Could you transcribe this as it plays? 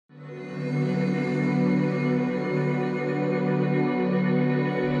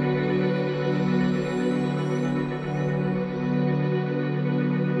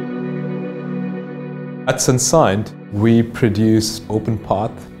At Senscient, we produce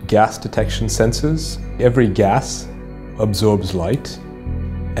open-path gas detection sensors. Every gas absorbs light,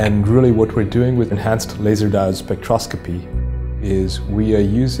 and really what we're doing with enhanced laser diode spectroscopy is we are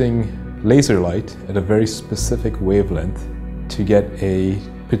using laser light at a very specific wavelength to get a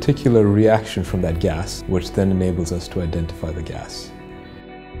particular reaction from that gas, which then enables us to identify the gas.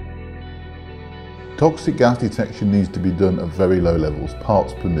 Toxic gas detection needs to be done at very low levels,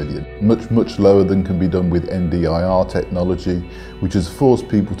 parts per million, much lower than can be done with NDIR technology, which has forced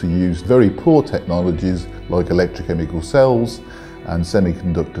people to use very poor technologies like electrochemical cells and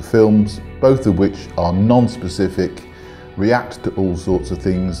semiconductor films, both of which are non-specific, react to all sorts of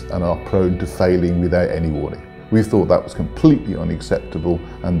things and are prone to failing without any warning. We thought that was completely unacceptable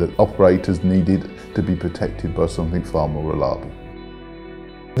and that operators needed to be protected by something far more reliable.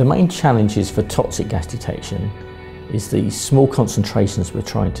 The main challenges for toxic gas detection is the small concentrations we're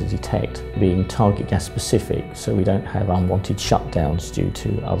trying to detect being target gas specific, so we don't have unwanted shutdowns due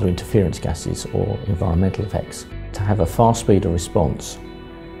to other interference gases or environmental effects. To have a fast speed of response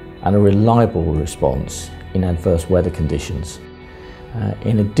and a reliable response in adverse weather conditions.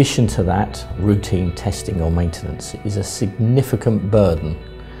 In addition to that, routine testing or maintenance is a significant burden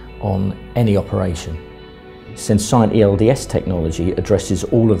on any operation. Senscient ELDS technology addresses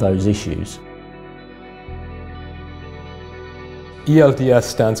all of those issues. ELDS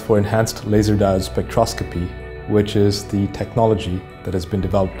stands for Enhanced Laser Diode Spectroscopy, which is the technology that has been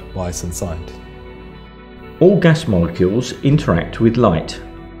developed by Senscient. All gas molecules interact with light.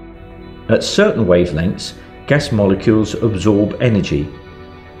 At certain wavelengths, gas molecules absorb energy.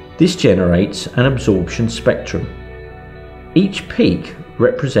 This generates an absorption spectrum. Each peak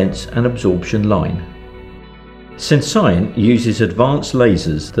represents an absorption line. Senscient uses advanced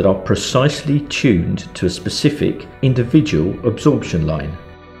lasers that are precisely tuned to a specific individual absorption line.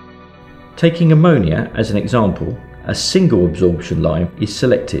 Taking ammonia as an example, a single absorption line is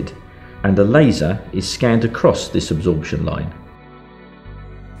selected and a laser is scanned across this absorption line.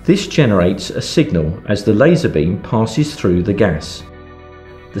 This generates a signal as the laser beam passes through the gas.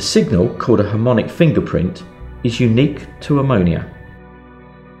 The signal, called a harmonic fingerprint, is unique to ammonia.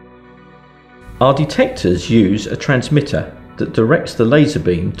 Our detectors use a transmitter that directs the laser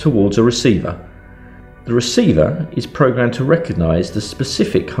beam towards a receiver. The receiver is programmed to recognize the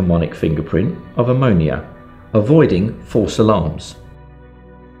specific harmonic fingerprint of ammonia, avoiding false alarms.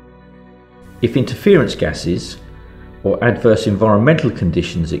 If interference gases or adverse environmental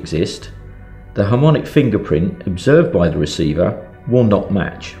conditions exist, the harmonic fingerprint observed by the receiver will not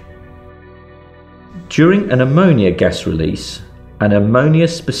match. During an ammonia gas release, an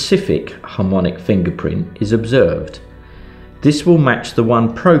ammonia-specific harmonic fingerprint is observed. This will match the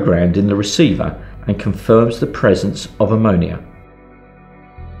one programmed in the receiver and confirms the presence of ammonia.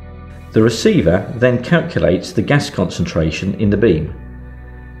 The receiver then calculates the gas concentration in the beam.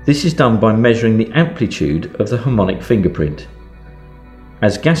 This is done by measuring the amplitude of the harmonic fingerprint.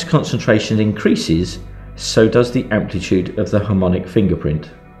 As gas concentration increases, so does the amplitude of the harmonic fingerprint.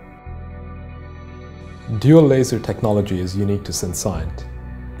 Dual laser technology is unique to Senscient.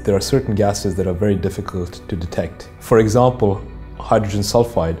 There are certain gases that are very difficult to detect. For example, hydrogen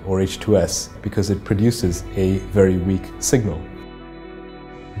sulfide, or H2S, because it produces a very weak signal.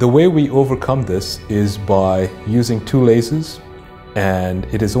 The way we overcome this is by using two lasers, and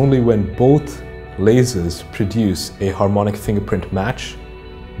it is only when both lasers produce a harmonic fingerprint match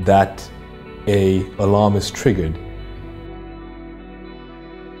that an alarm is triggered.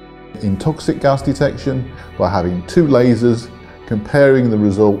 In toxic gas detection, by having two lasers, comparing the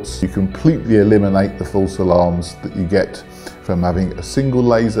results, you completely eliminate the false alarms that you get from having a single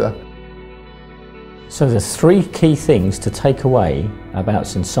laser. So the three key things to take away about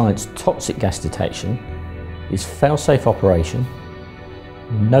Senscient's toxic gas detection is fail-safe operation,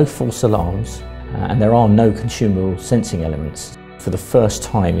 no false alarms, and there are no consumable sensing elements. For the first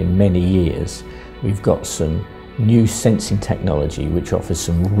time in many years, we've got some new sensing technology which offers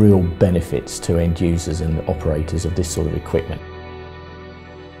some real benefits to end users and operators of this sort of equipment.